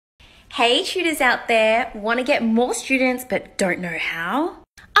Hey tutors out there, want to get more students but don't know how?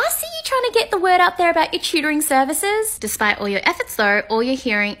 I see you trying to get the word out there about your tutoring services. Despite all your efforts though, all you're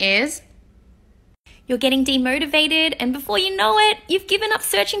hearing is you're getting demotivated, and before you know it, you've given up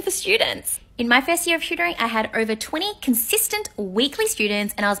searching for students. In my first year of tutoring, I had over 20 consistent weekly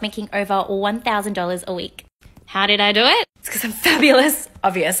students and I was making over $1,000 a week. How did I do it? It's because I'm fabulous,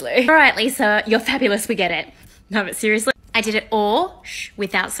 obviously. All right, Lisa, you're fabulous, we get it. No, but seriously, I did it all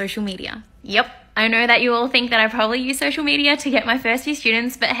without social media. Yep, I know that you all think that I probably use social media to get my first few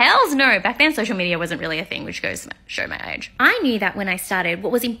students, but hells no, back then social media wasn't really a thing, which goes to show my age. I knew that when I started,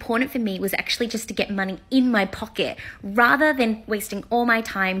 what was important for me was actually just to get money in my pocket, rather than wasting all my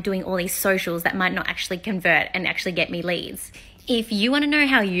time doing all these socials that might not actually convert and actually get me leads. If you want to know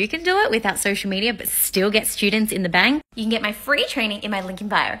how you can do it without social media but still get students in the bank, you can get my free training in my link in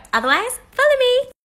bio. Otherwise, follow me.